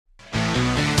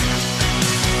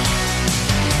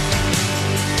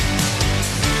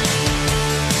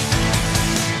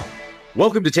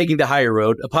Welcome to Taking the Higher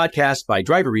Road, a podcast by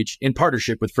DriverReach in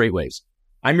partnership with FreightWaves.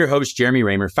 I'm your host, Jeremy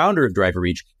Raymer, founder of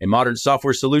DriverReach, a modern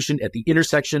software solution at the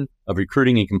intersection of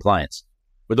recruiting and compliance.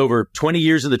 With over 20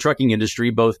 years in the trucking industry,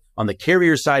 both on the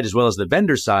carrier side as well as the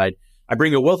vendor side, I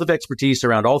bring a wealth of expertise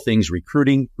around all things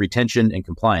recruiting, retention, and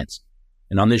compliance.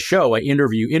 And on this show, I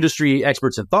interview industry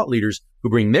experts and thought leaders who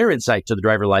bring their insight to the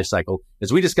driver lifecycle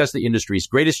as we discuss the industry's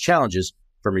greatest challenges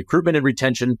from recruitment and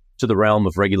retention to the realm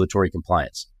of regulatory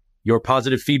compliance. Your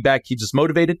positive feedback keeps us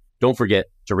motivated. Don't forget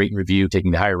to rate and review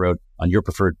Taking the Higher Road on your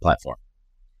preferred platform.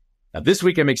 Now, this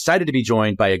week, I'm excited to be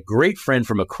joined by a great friend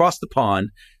from across the pond,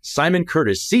 Simon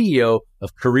Curtis, CEO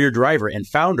of Career Driver and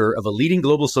founder of a leading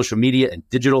global social media and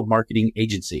digital marketing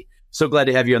agency. So glad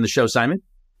to have you on the show, Simon.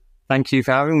 Thank you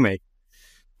for having me.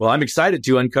 Well, I'm excited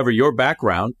to uncover your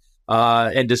background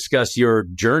and discuss your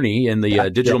journey in the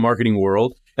digital marketing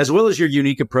world, as well as your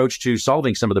unique approach to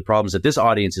solving some of the problems that this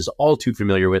audience is all too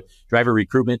familiar with, driver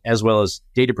recruitment, as well as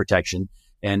data protection.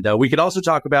 And we could also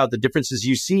talk about the differences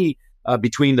you see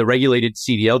between the regulated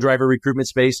CDL driver recruitment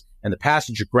space and the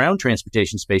passenger ground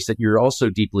transportation space that you're also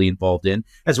deeply involved in,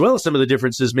 as well as some of the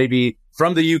differences maybe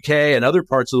from the UK and other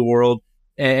parts of the world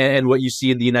and what you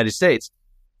see in the United States.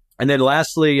 And then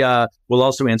lastly, we'll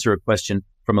also answer a question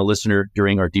from a listener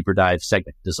during our deeper dive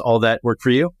segment. Does all that work for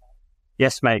you?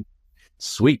 Yes, mate.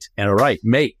 Sweet. And all right,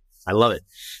 mate. I love it.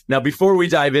 Now, before we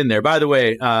dive in there, by the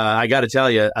way, I got to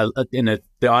tell you, the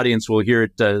audience will hear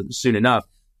it soon enough.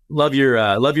 Love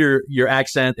your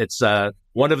accent. It's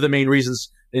one of the main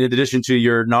reasons, in addition to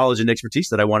your knowledge and expertise,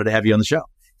 that I wanted to have you on the show.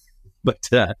 But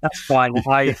that's fine.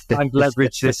 I've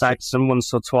leveraged this accent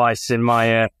once or twice in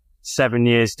my 7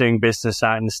 years doing business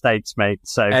out in the States, mate.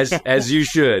 So as you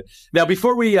should. Now,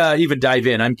 before we even dive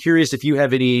in, I'm curious if you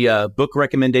have any book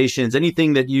recommendations,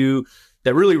 anything that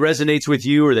really resonates with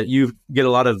you or that you get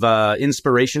a lot of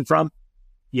inspiration from?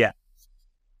 Yeah.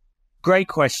 Great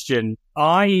question.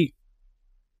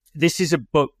 This is a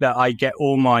book that I get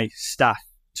all my staff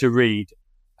to read,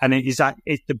 and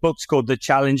the book's called The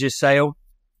Challenger Sale.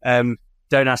 Don't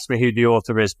ask me who the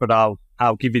author is, but I'll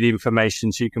give you the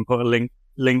information so you can put a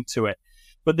link to it.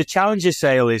 But the Challenger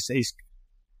Sale is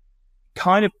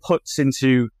kind of puts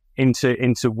into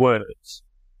words.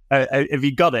 Have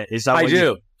you got it? Is that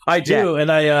I do,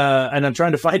 and I'm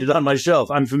trying to find it on my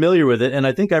shelf. I'm familiar with it, and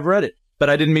I think I've read it, but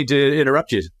I didn't mean to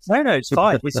interrupt you. No, it's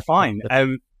fine. It's fine.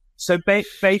 So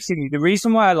basically, the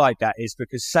reason why I like that is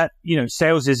because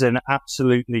sales is an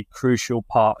absolutely crucial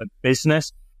part of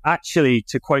business. Actually,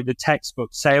 to quote the textbook,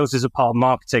 sales is a part of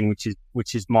marketing,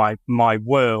 which is my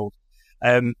world.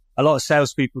 A lot of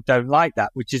salespeople don't like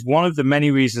that, which is one of the many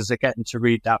reasons I get them to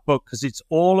read that book, because it's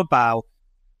all about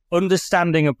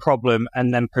understanding a problem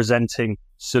and then presenting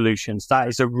solutions. That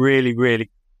is a really,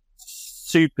 really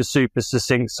super, super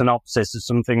succinct synopsis of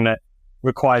something that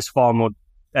requires far more,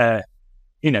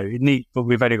 neat, but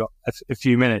we've only got a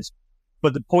few minutes.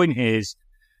 But the point is,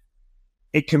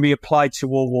 it can be applied to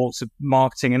all walks of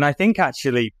marketing. And I think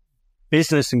actually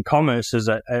business and commerce as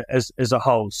a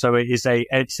whole. So it's an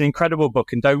incredible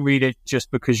book, and don't read it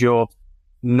just because you're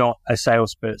not a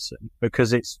salesperson,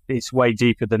 because it's way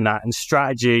deeper than that. And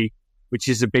strategy, which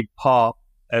is a big part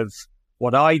of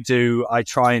what I do, I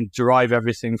try and derive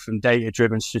everything from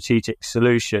data-driven strategic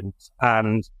solutions.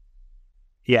 And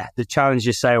yeah, the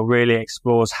Challenger Sale really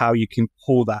explores how you can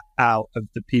pull that out of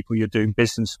the people you're doing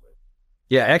business with.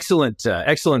 Yeah,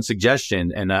 excellent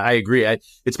suggestion, and I agree.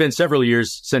 It's been several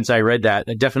years since I read that,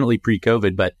 definitely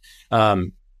pre-COVID, but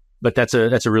that's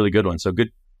a really good one. So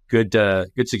good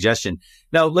suggestion.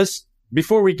 Now,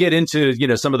 before we get into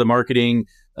some of the marketing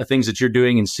things that you're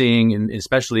doing and seeing, and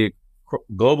especially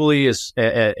globally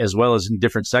as well as in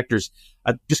different sectors,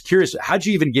 I'm just curious, how'd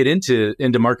you even get into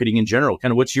marketing in general?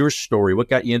 Kind of what's your story? What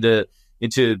got you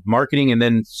into marketing, and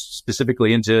then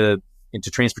specifically into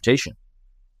transportation?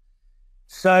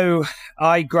 So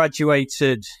I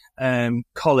graduated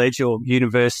college or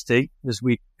university, as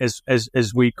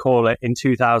we call it, in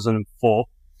 2004,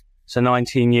 so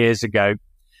 19 years ago,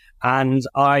 and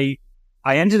I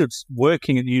ended up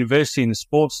working at the university in the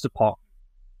sports department.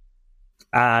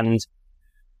 And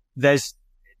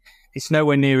it's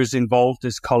nowhere near as involved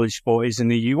as college sport is in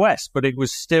the US, but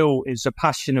it's a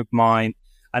passion of mine,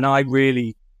 and I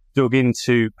really dug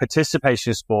into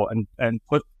participation in sport and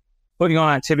putting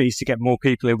on activities to get more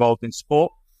people involved in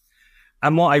sport.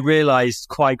 And what I realized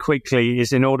quite quickly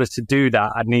is, in order to do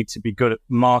that, I'd need to be good at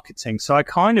marketing. So I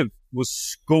kind of was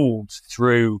schooled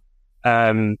through,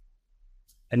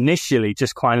 initially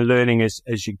just kind of learning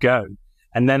as you go.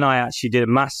 And then I actually did a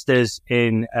master's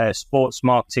in sports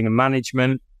marketing and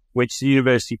management, which the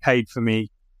university paid for me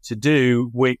to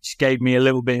do, which gave me a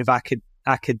little bit of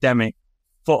academic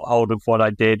foothold of what I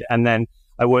did. And then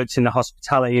I worked in the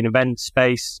hospitality and event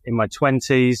space in my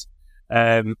 20s,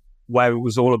 where it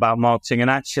was all about marketing. And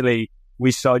actually,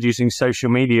 we started using social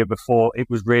media before it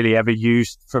was really ever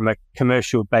used from a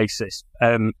commercial basis,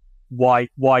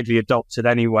 widely adopted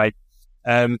anyway.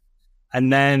 And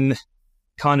then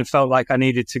kind of felt like I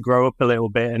needed to grow up a little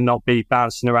bit and not be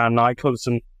bouncing around nightclubs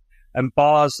and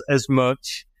bars as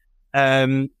much.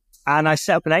 And I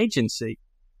set up an agency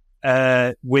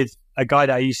with a guy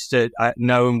that I used to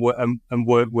know and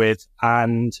work with.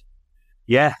 And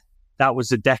yeah, that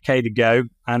was a decade ago.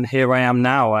 And here I am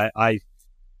now. I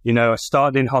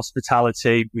started in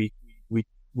hospitality. We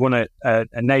won a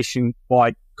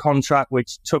nationwide contract,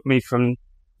 which took me from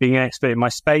being an expert in my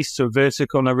space to a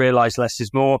vertical, and I realized less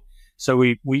is more. So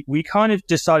we kind of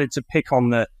decided to pick on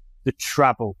the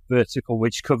travel vertical,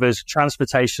 which covers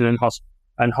transportation and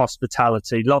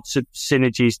hospitality, lots of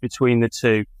synergies between the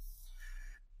two.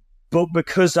 But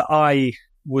because I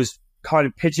was kind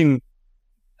of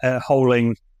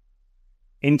pigeonholing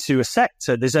into a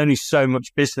sector, there's only so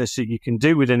much business that you can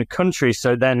do within a country.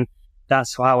 So then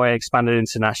that's how I expanded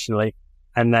internationally.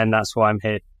 And then that's why I'm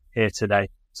here today.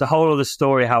 It's a whole other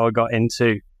story how I got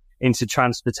into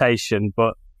transportation,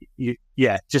 but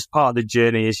just part of the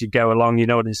journey as you go along. You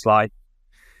know what it's like.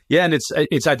 Yeah, and it's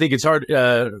I think it's hard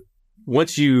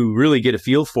once you really get a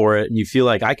feel for it and you feel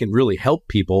like I can really help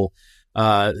people.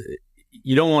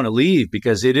 You don't want to leave,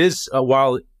 because it is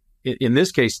while in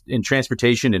this case in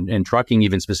transportation and trucking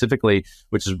even specifically,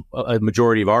 which is a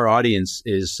majority of our audience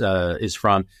is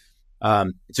from.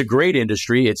 It's a great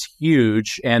industry. It's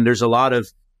huge, and there's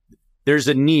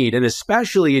a need, and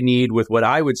especially a need with what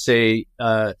I would say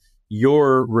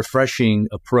your refreshing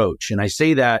approach. And I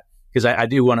say that because I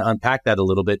do want to unpack that a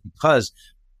little bit, because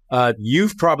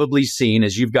you've probably seen,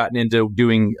 as you've gotten into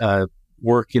doing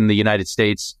work in the United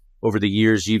States over the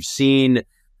years, you've seen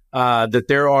that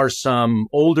there are some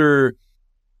older,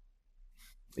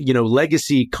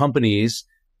 legacy companies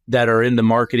that are in the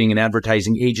marketing and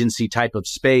advertising agency type of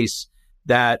space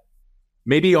that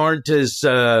maybe aren't as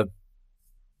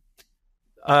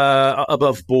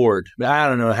above board. I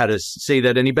don't know how to say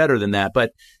that any better than that,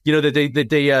 but that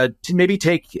they maybe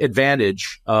take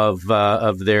advantage of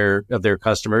their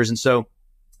customers. And so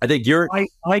I think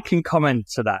I can comment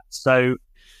to that. So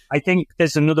I think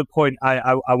there's another point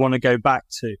I want to go back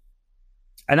to,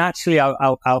 and actually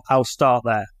I'll start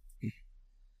there.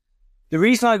 The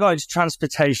reason I got into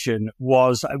transportation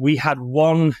was we had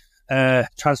one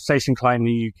transportation client in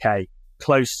the UK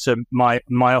close to my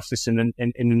office in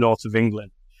the north of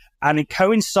England. And it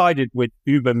coincided with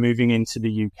Uber moving into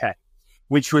the UK,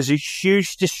 which was a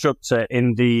huge disruptor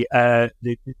in the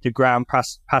ground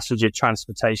passenger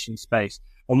transportation space.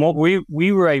 And what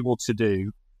we were able to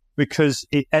do, because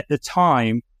at the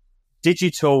time,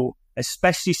 digital,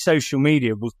 especially social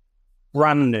media, was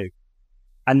brand new.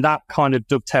 And that kind of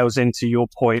dovetails into your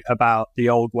point about the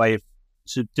old way of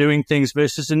doing things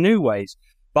versus the new ways.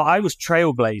 But I was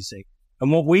trailblazing.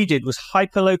 And what we did was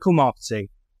hyper-local marketing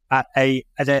at an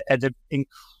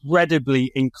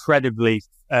incredibly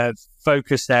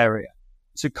focused area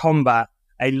to combat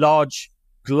a large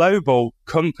global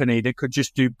company that could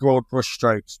just do broad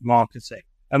brushstrokes marketing.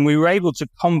 And we were able to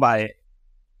combat it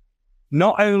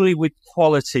not only with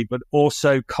quality, but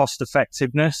also cost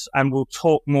effectiveness. And we'll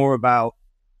talk more about,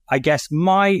 I guess,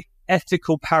 my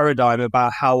ethical paradigm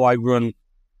about how I run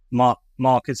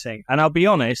marketing. And I'll be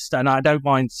honest, and I don't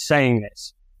mind saying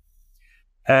this.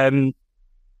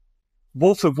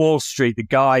 Wolf of Wall Street, the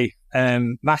guy,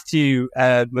 Matthew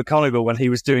McConaughey, when he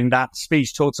was doing that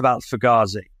speech, talked about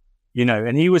Fugazi,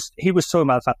 and he was talking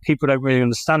about the fact people don't really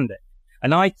understand it.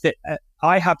 And I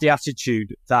have the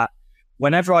attitude that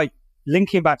whenever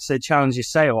linking back to the challenge of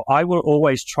sale, I will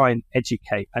always try and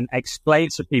educate and explain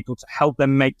to people to help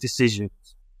them make decisions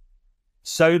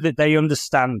so that they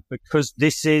understand, because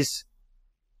this is,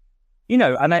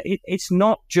 and it's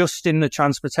not just in the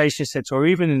transportation sector or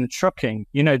even in the trucking.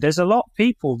 There's a lot of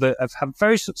people that have had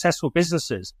very successful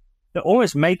businesses that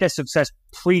almost made their success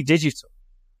pre-digital.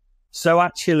 So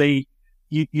actually,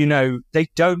 they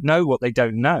don't know what they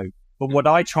don't know. But what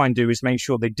I try and do is make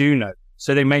sure they do know,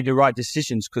 so they make the right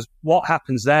decisions. Because what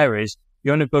happens there is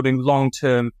you end up building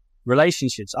long-term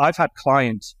relationships. I've had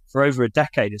clients for over a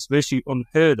decade. It's virtually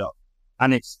unheard of.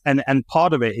 And and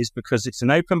part of it is because it's an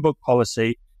open book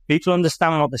policy. People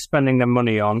understand what they're spending their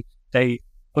money on. They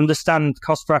understand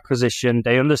cost per acquisition.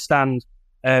 They understand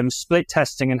split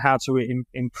testing and how to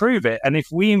improve it. And if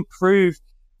we improve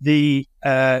the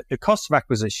cost of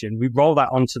acquisition, we roll that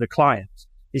onto the client.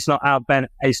 It's not our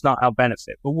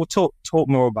benefit, but we'll talk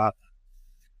more about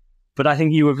that. But I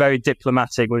think you were very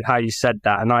diplomatic with how you said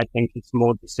that. And I think it's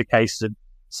more just a case of,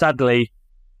 sadly,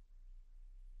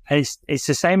 it's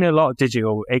the same in a lot of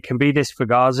digital. It can be this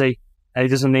fugazi, and it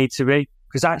doesn't need to be,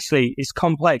 because actually it's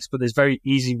complex, but there's very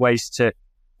easy ways to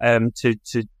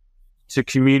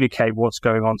communicate what's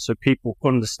going on so people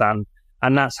understand.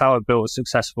 And that's how I built a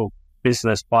successful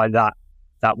business, by that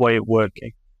way of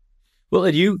working. Well,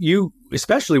 and you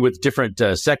especially with different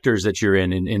sectors that you're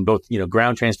in both,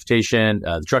 ground transportation,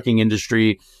 the trucking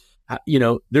industry,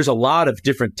 there's a lot of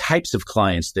different types of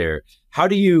clients there. How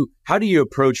do you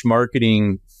approach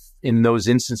marketing in those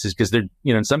instances? Because they're,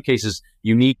 in some cases,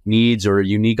 unique needs or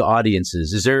unique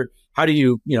audiences.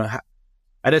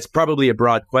 That's probably a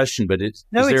broad question, but it's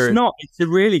not. It's a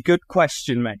really good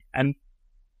question, mate. And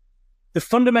the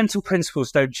fundamental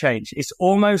principles don't change. It's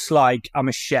almost like I'm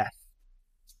a chef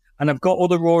and I've got all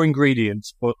the raw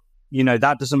ingredients, but,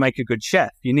 that doesn't make a good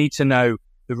chef. You need to know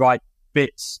the right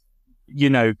bits,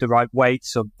 the right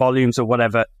weights or volumes or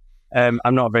whatever. I'm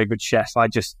not a very good chef. I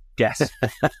just guess.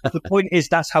 The point is,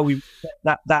 that's how you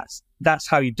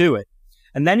do it.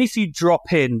 And then if you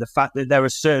drop in the fact that there are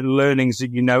certain learnings that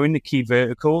in the key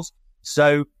verticals.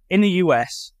 So in the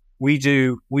US, we're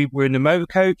in the motor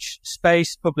coach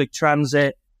space, public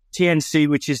transit, TNC,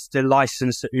 which is the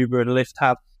license that Uber and Lyft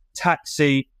have,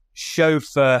 taxi,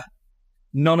 chauffeur,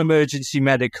 non-emergency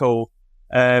medical.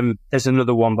 There's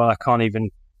another one, but I can't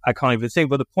even think.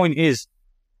 But the point is,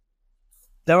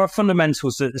 there are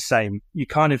fundamentals that are the same. You're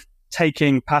kind of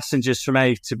taking passengers from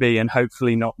A to B and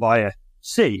hopefully not via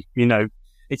C.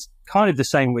 It's kind of the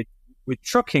same with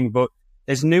trucking, but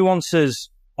there's nuances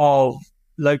of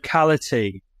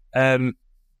locality,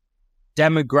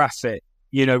 demographic,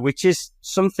 which is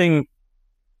something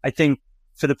I think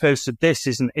for the purpose of this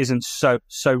isn't so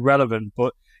relevant.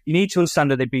 But you need to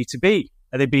understand, are they B2B?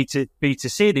 Are they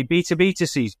B2C? Are they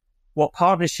B2B2C? What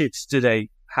partnerships do they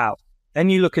have? Then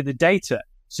you look at the data.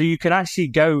 So you can actually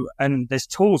go, and there's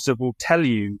tools that will tell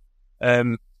you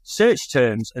search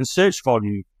terms and search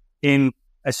volume in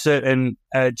a certain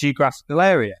geographical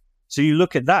area. So you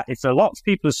look at that. If a lot of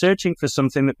people are searching for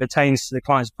something that pertains to the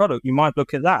client's product, you might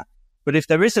look at that. But if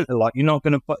there isn't a lot, you're not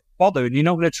going to bother, and you're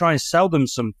not going to try and sell them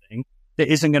something that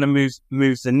isn't going to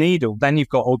move the needle. Then you've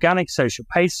got organic social,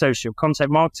 paid social,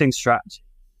 content marketing strategy,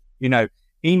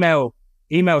 email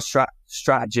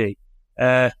strategy,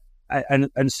 and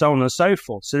so on and so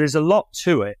forth. So there's a lot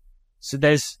to it. So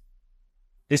there's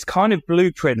kind of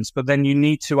blueprints, but then you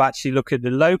need to actually look at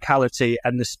the locality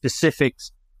and the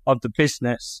specifics of the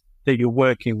business that you're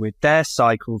working with, their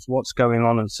cycles, what's going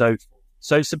on, and so forth.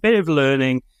 So it's a bit of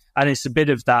learning, and it's a bit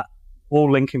of that,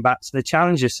 all linking back to the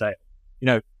challenger sale,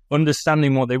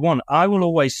 understanding what they want. I will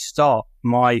always start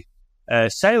my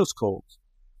sales calls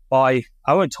by,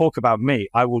 I won't talk about me.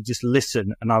 I will just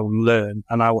listen, and I will learn,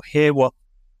 and I will hear what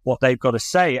they've got to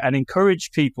say, and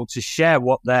encourage people to share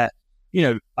what they're,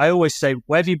 I always say,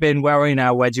 where have you been? Where are you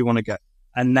now? Where do you want to go?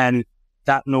 And then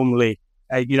that normally,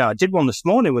 I did one this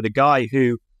morning with a guy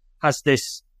who has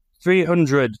this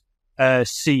 300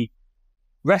 seat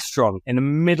restaurant in the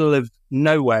middle of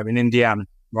nowhere in Indiana,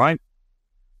 right?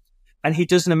 And he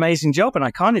does an amazing job. And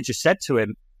I kind of just said to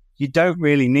him, you don't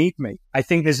really need me. I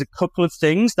think there's a couple of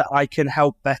things that I can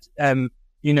help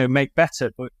make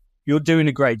better, but you're doing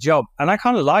a great job. And I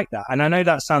kind of like that. And I know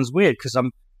that sounds weird because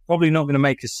I'm probably not going to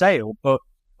make a sale, but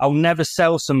I'll never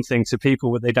sell something to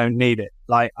people when they don't need it.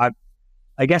 Like,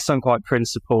 I guess I'm quite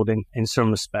principled in some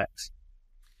respects.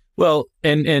 Well,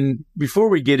 and before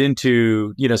we get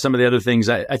into, some of the other things,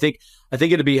 I think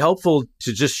it'd be helpful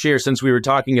to just share, since we were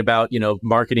talking about,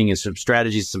 marketing and some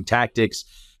strategies, some tactics,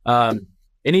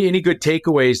 any good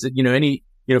takeaways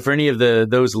that, for any of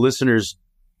those listeners,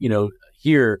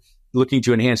 here looking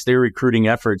to enhance their recruiting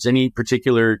efforts, any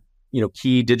particular,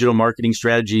 key digital marketing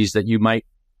strategies that you might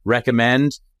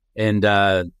recommend, and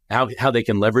how they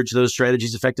can leverage those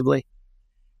strategies effectively?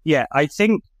 Yeah, I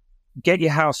think get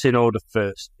your house in order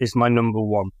first is my number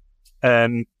one.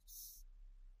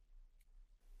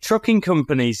 Trucking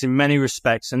companies, in many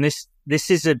respects, and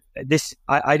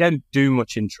I don't do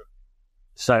much in trucking,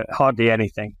 so hardly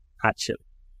anything actually.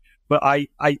 But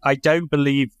I don't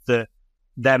believe that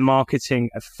their marketing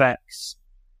affects,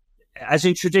 as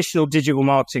in traditional digital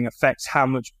marketing, affects how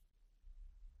much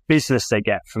business they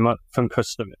get from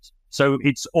customers. So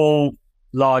it's all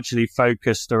largely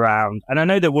focused around, and I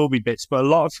know there will be bits, but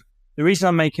the reason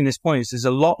I'm making this point is there's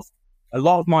a lot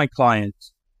of my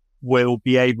clients will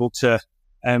be able to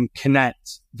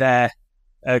connect their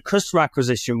customer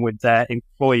acquisition with their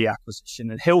employee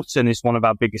acquisition. And Hilton is one of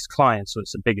our biggest clients, so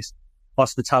it's the biggest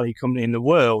hospitality company in the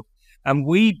world. And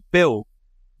we built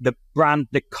the brand,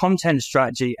 the content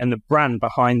strategy and the brand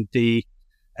behind the,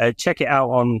 check it out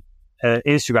on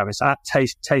Instagram. It's at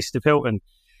Taste of Hilton.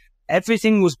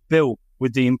 Everything was built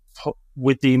with the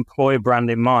employer brand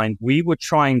in mind. We were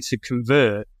trying to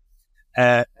convert,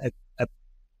 a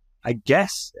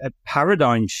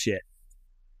paradigm shift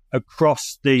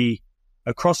across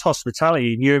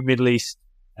hospitality in Europe, Middle East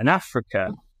and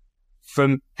Africa,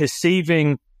 from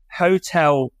perceiving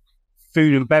hotel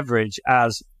food and beverage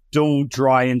as dull,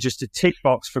 dry, and just a tick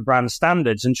box for brand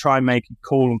standards, and try and make it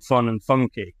cool and fun and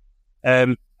funky,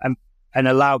 and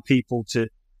allow people to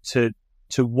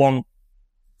want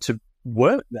to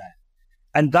work there.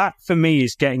 And that, for me,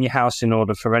 is getting your house in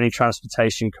order for any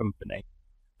transportation company.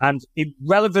 And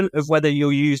irrelevant of whether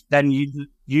you're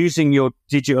using your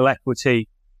digital equity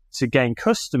to gain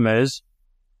customers,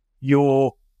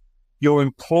 your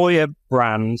employer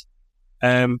brand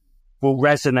will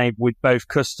resonate with both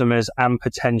customers and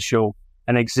potential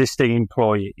and existing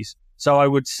employees. So I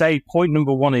would say point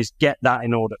number one is get that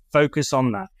in order. Focus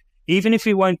on that. Even if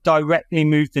it won't directly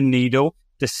move the needle,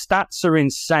 the stats are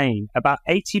insane. About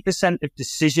 80% of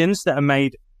decisions that are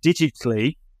made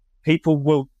digitally, people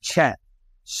will check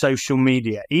social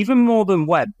media, even more than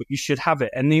web, but you should have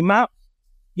it. And the amount,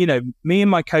 me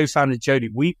and my co-founder, Jody,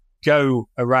 we go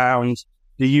around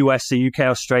the US, the UK,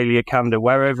 Australia, Canada,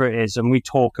 wherever it is, and we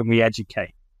talk and we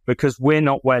educate, because we're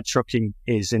not where trucking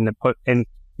is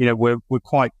we're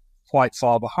quite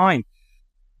far behind.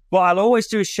 But I'll always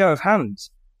do a show of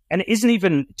hands. And it isn't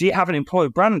even, do you have an employer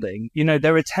branding?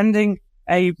 They're attending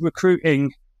a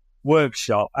recruiting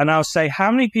workshop, and I'll say, how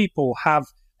many people have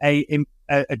a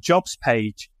jobs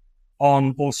page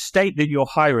on, or state that you're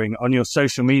hiring on your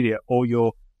social media or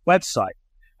your website?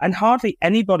 And hardly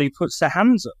anybody puts their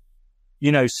hands up.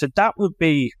 So that would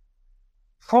be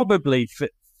probably for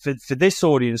this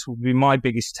audience would be my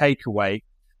biggest takeaway.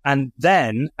 And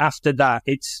then after that,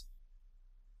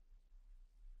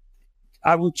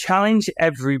 I will challenge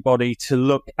everybody to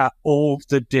look at all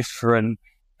the different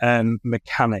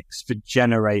mechanics for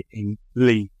generating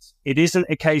leads. It isn't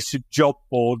a case of job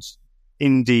boards.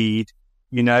 Indeed,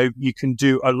 you can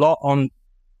do a lot on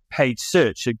paid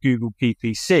search at Google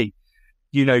PPC.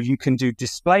 You can do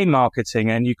display marketing,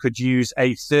 and you could use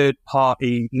a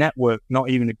third-party network, not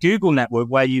even a Google network,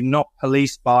 where you're not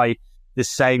policed by the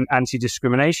same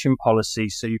anti-discrimination policy.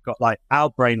 So you've got like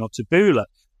Outbrain or Taboola,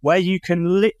 where you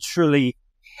can literally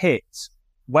hit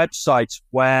websites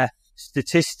where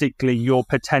statistically your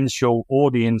potential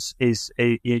audience is,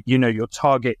 your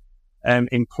target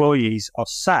employees are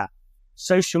sat.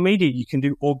 Social media, you can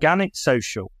do organic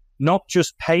social, not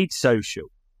just paid social.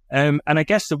 And I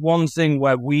guess the one thing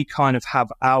where we kind of have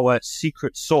our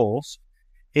secret sauce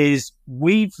is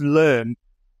we've learned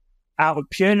out of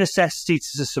pure necessity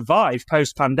to survive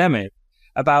post-pandemic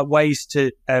about ways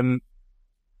to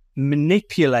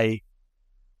manipulate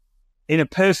in a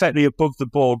perfectly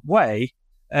above-the-board way,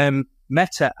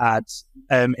 meta ads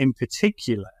in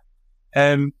particular,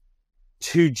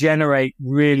 to generate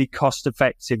really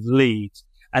cost-effective leads.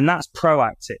 And that's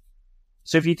proactive.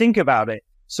 So if you think about it,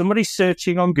 somebody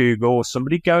searching on Google or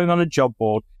somebody going on a job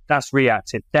board, that's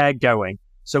reactive. They're going.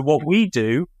 So what we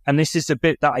do, and this is a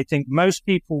bit that I think most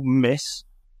people miss,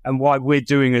 and why we're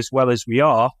doing as well as we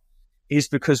are, is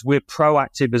because we're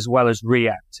proactive as well as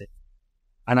reactive.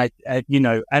 And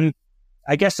and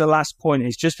I guess the last point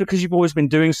is, just because you've always been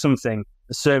doing something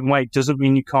a certain way doesn't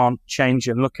mean you can't change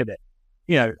and look at it.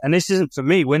 And this isn't for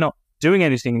me. We're not doing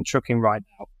anything in trucking right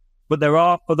now, but there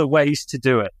are other ways to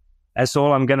do it. That's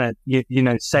all I'm going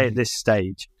to, say at this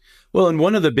stage. Well, and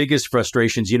one of the biggest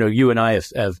frustrations, you and I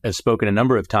have spoken a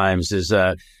number of times is,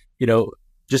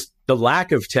 just the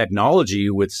lack of technology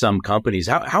with some companies.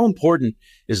 How important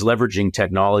is leveraging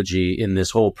technology in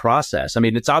this whole process? I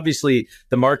mean, it's obviously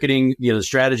the marketing, the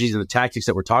strategies and the tactics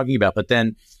that we're talking about, but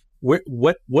then what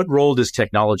role does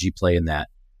technology play in that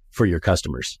for your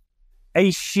customers? A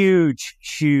huge,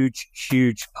 huge,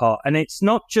 huge part. And it's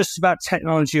not just about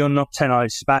technology or not technology.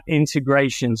 It's about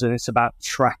integrations, and it's about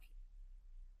tracking,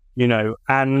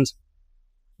 and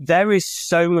there is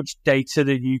so much data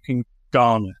that you can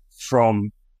garner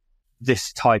from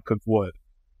this type of work.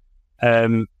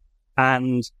 And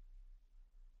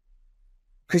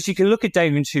because you can look at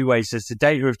data in two ways. There's the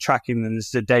data of tracking, and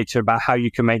there's the data about how you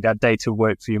can make that data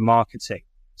work for your marketing.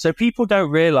 So people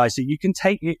don't realize that you can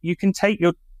take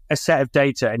a set of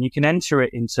data and you can enter it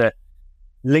into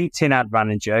LinkedIn Ad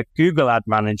Manager, Google Ad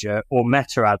Manager, or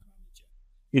Meta Ad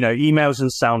Manager, emails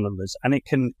and cell numbers. And it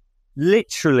can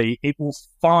it will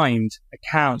find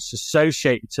accounts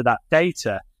associated to that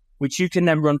data, which you can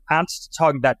then run ads to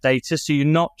target that data. So you're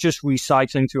not just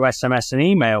recycling through SMS and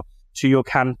email, to your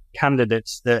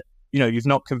candidates that, you've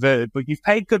not converted, but you've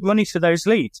paid good money for those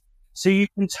leads. So you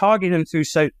can target them through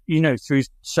through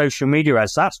social media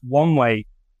ads. That's one way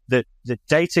that the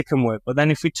data can work. But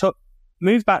then if we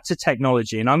move back to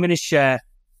technology, and I'm going to share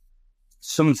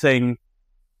something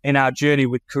in our journey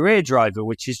with Career Driver,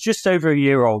 which is just over a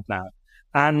year old now.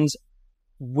 And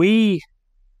we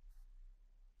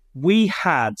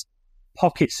had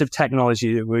pockets of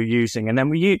technology that we were using. And then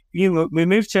we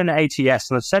moved to an ATS,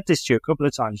 and I've said this to you a couple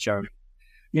of times, Jeremy.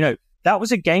 That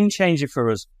was a game changer for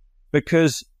us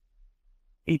because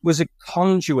it was a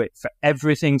conduit for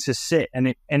everything to sit,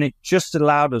 and it just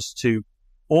allowed us to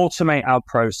automate our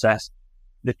process.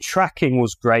 The tracking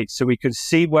was great, so we could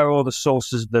see where all the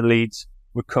sources of the leads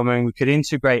were coming. We could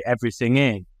integrate everything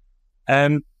in.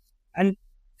 And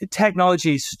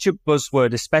technology is such a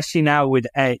buzzword, especially now with,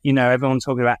 everyone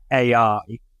talking about AI,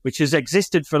 which has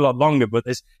existed for a lot longer. But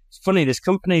it's funny, there's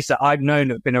companies that I've known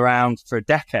that have been around for a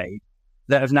decade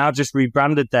that have now just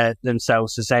rebranded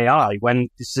themselves as AI when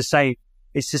it's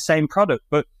the same product.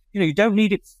 But, you don't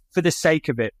need it for the sake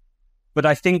of it. But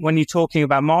I think when you're talking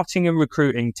about marketing and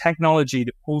recruiting, technology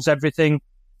that pulls everything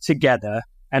together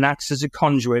and acts as a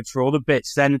conduit for all the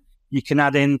bits, then you can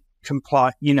add in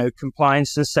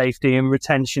compliance and safety and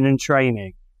retention and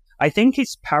training. I think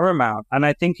it's paramount, and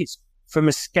I think it's from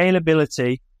a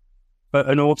scalability, but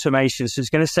an automation. So it's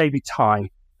going to save you time,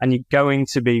 and you're going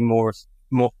to be more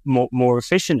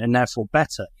efficient and therefore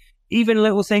better. Even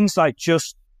little things like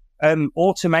just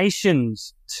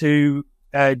automations to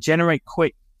generate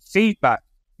quick feedback.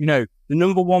 The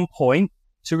number one point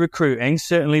to recruiting,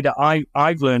 certainly that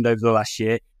I've learned over the last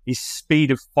year, is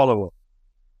speed of follow-up.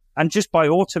 And just by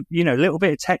a little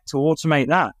bit of tech to automate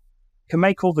that can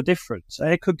make all the difference.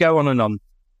 And it could go on,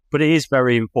 but it is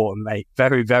very important, mate.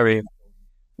 Very, very important.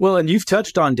 Well, and you've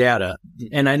touched on data,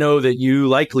 and I know that you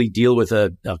likely deal with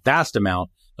a vast amount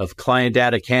of client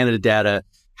data, candidate data.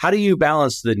 How do you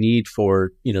balance the need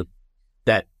for,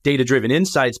 that data-driven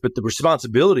insights, but the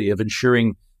responsibility of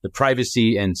ensuring the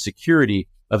privacy and security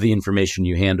of the information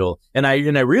you handle? And I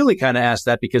really kind of ask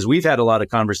that because we've had a lot of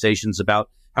conversations about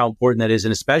how important that is,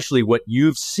 and especially what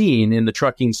you've seen in the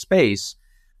trucking space,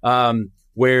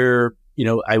 where,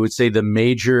 I would say the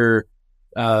major,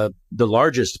 the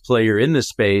largest player in this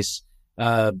space,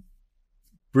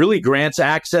 really grants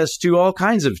access to all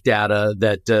kinds of data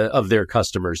that of their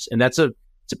customers, and it's a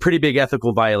pretty big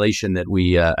ethical violation that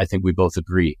I think we both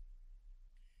agree.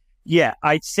 Yeah,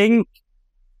 I think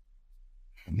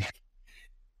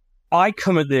I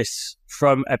come at this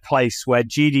from a place where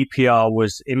GDPR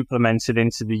was implemented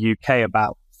into the UK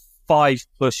about 5+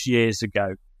 years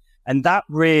ago. And that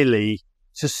really,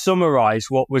 to summarize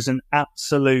what was an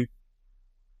absolute,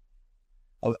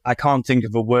 I can't think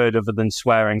of a word other than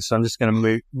swearing, so I'm just going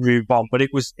to move on. But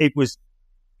it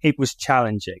was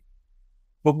challenging.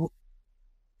 But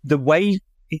the way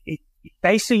it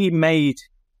basically made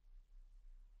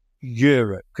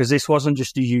Europe, because this wasn't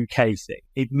just a UK thing,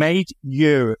 it made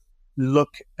Europe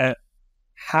look at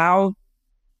how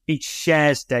it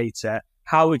shares data,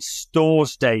 how it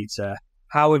stores data,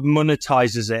 how it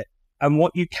monetizes it, and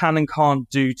what you can and can't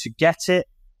do to get it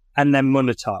and then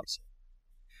monetize it.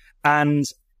 And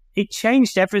it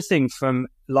changed everything from,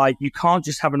 like, you can't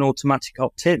just have an automatic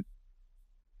opt-in.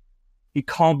 It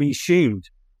can't be assumed.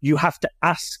 You have to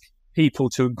ask people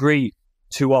to agree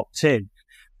to opt in.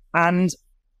 And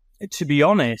to be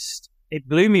honest, it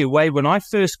blew me away when I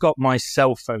first got my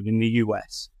cell phone in the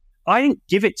US. I didn't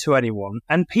give it to anyone,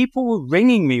 and people were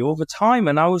ringing me all the time.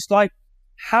 And I was like,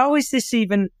 how is this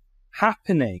even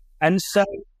happening? And so,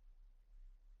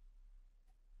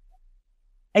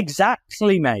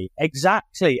 exactly, mate,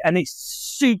 exactly. And it's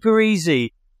super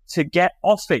easy to get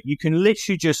off it. You can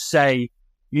literally just say,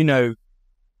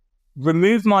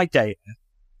 remove my data,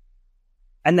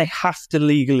 and they have to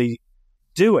legally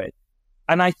do it.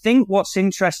 And I think what's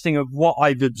interesting of what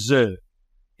I've observed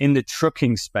in the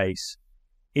trucking space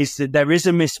is that there is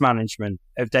a mismanagement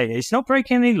of data. It's not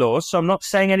breaking any laws, so I'm not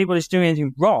saying anybody's doing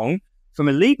anything wrong from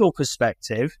a legal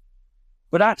perspective,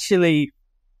 but actually,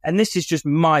 and this is just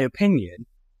my opinion,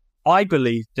 I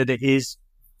believe that it is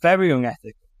very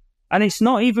unethical. And it's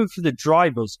not even for the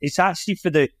drivers, it's actually for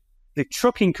the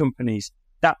trucking companies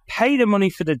that pay the money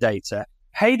for the data,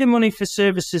 pay the money for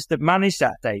services that manage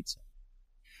that data.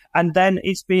 And then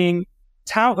it's being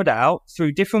touted out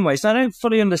through different ways. I don't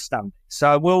fully understand it. So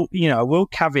I will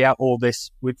caveat all this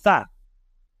with that.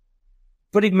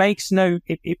 But it makes not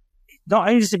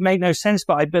only does it make no sense,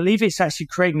 but I believe it's actually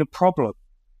creating a problem.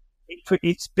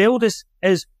 It's billed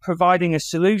as providing a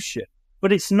solution,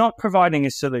 but it's not providing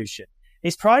a solution.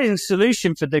 It's providing a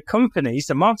solution for the companies,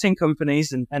 the marketing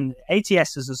companies and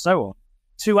ATSs and so on,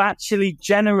 to actually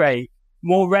generate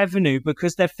more revenue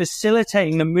because they're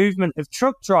facilitating the movement of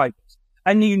truck drivers.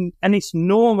 And it's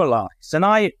normalized. And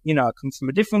I come from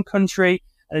a different country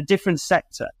and a different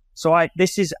sector. So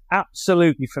this is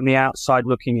absolutely from the outside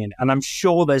looking in, and I'm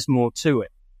sure there's more to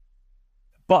it.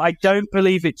 But I don't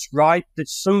believe it's right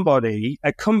that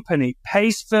a company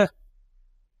pays for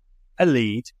a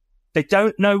lead. They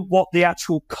don't know what the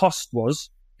actual cost was.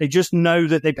 They just know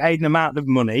that they paid an amount of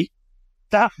money.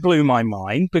 That blew my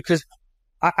mind because,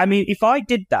 I mean, if I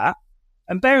did that,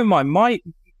 and bear in mind,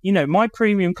 my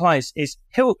premium clients is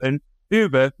Hilton,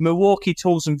 Uber, Milwaukee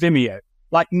Tools, and Vimeo,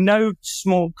 like no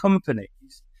small companies.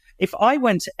 If I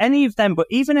went to any of them, but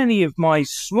even any of my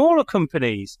smaller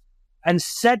companies, and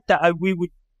said that we were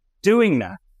doing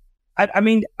that,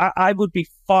 I would be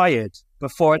fired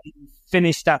before I even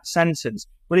finished that sentence.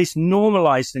 But it's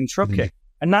normalized in trucking,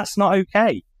 and that's not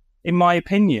okay, in my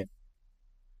opinion.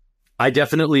 I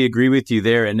definitely agree with you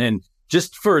there. And then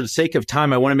just for the sake of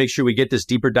time, I want to make sure we get this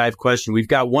deeper dive question. We've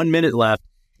got 1 minute left.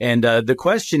 And the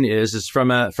question is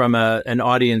from an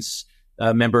audience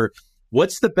member,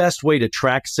 what's the best way to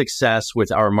track success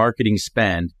with our marketing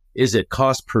spend? Is it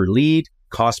cost per lead,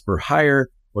 cost per hire,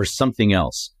 or something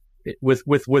else? With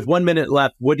 1 minute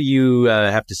left, what do you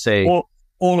have to say? Well,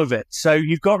 all of it. So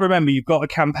you've got to remember, you've got a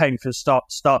campaign from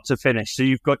start to finish. So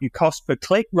you've got your cost per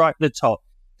click right at the top.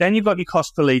 Then you've got your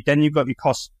cost per lead. Then you've got your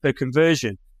cost per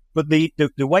conversion. But the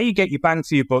way you get your bang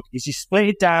for your buck is you split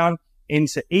it down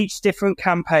into each different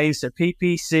campaign. So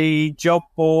PPC, job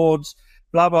boards,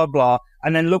 blah, blah, blah.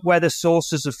 And then look where the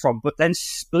sources are from. But then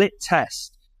split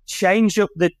test, change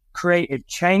up the creative,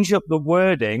 change up the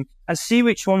wording, and see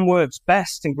which one works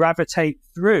best and gravitate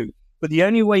through. But the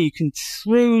only way you can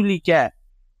truly get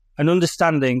an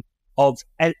understanding of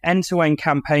end-to-end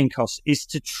campaign costs is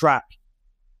to track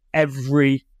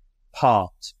every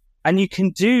part. And you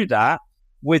can do that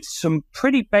with some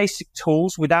pretty basic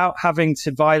tools without having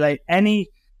to violate any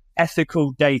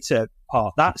ethical data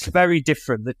part. That's very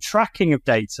different. The tracking of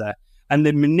data and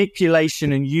the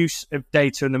manipulation and use of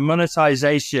data and the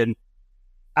monetization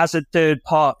as a third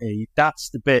party, that's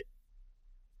the bit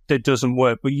that doesn't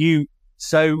work.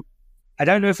 So I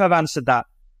don't know if I've answered that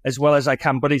as well as I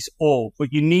can, but it's all.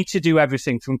 But you need to do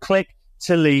everything from click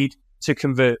to lead to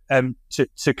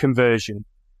to conversion.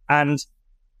 And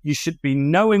you should be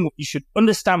you should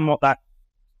understand what that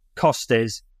cost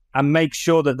is and make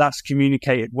sure that that's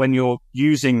communicated when you're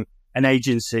using an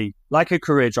agency like a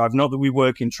Career Drive. Not that we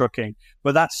work in trucking,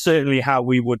 but that's certainly how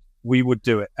we would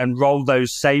do it and roll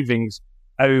those savings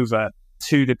over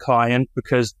to the client,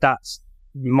 because that's,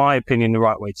 in my opinion, the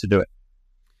right way to do it.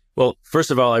 Well,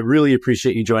 first of all, I really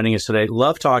appreciate you joining us today.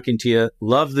 Love talking to you.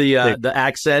 Love the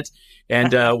accent.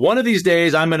 And one of these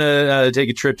days, I'm going to take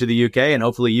a trip to the UK, and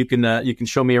hopefully you can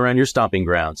show me around your stomping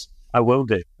grounds. I will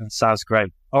do. That sounds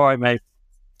great. All right, mate.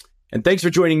 And thanks for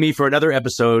joining me for another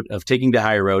episode of Taking the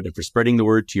Higher Road and for spreading the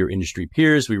word to your industry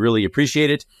peers. We really appreciate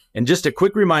it. And just a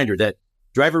quick reminder that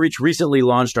Driver Reach recently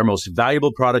launched our most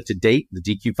valuable product to date, the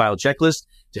DQ File Checklist,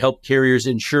 to help carriers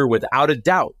ensure without a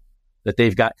doubt that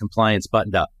they've got compliance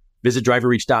buttoned up. Visit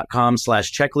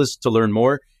driverreach.com/checklist to learn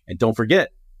more. And don't forget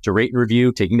to rate and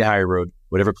review Taking the Higher Road,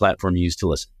 whatever platform you use to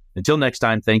listen. Until next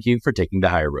time, thank you for taking the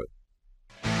higher road.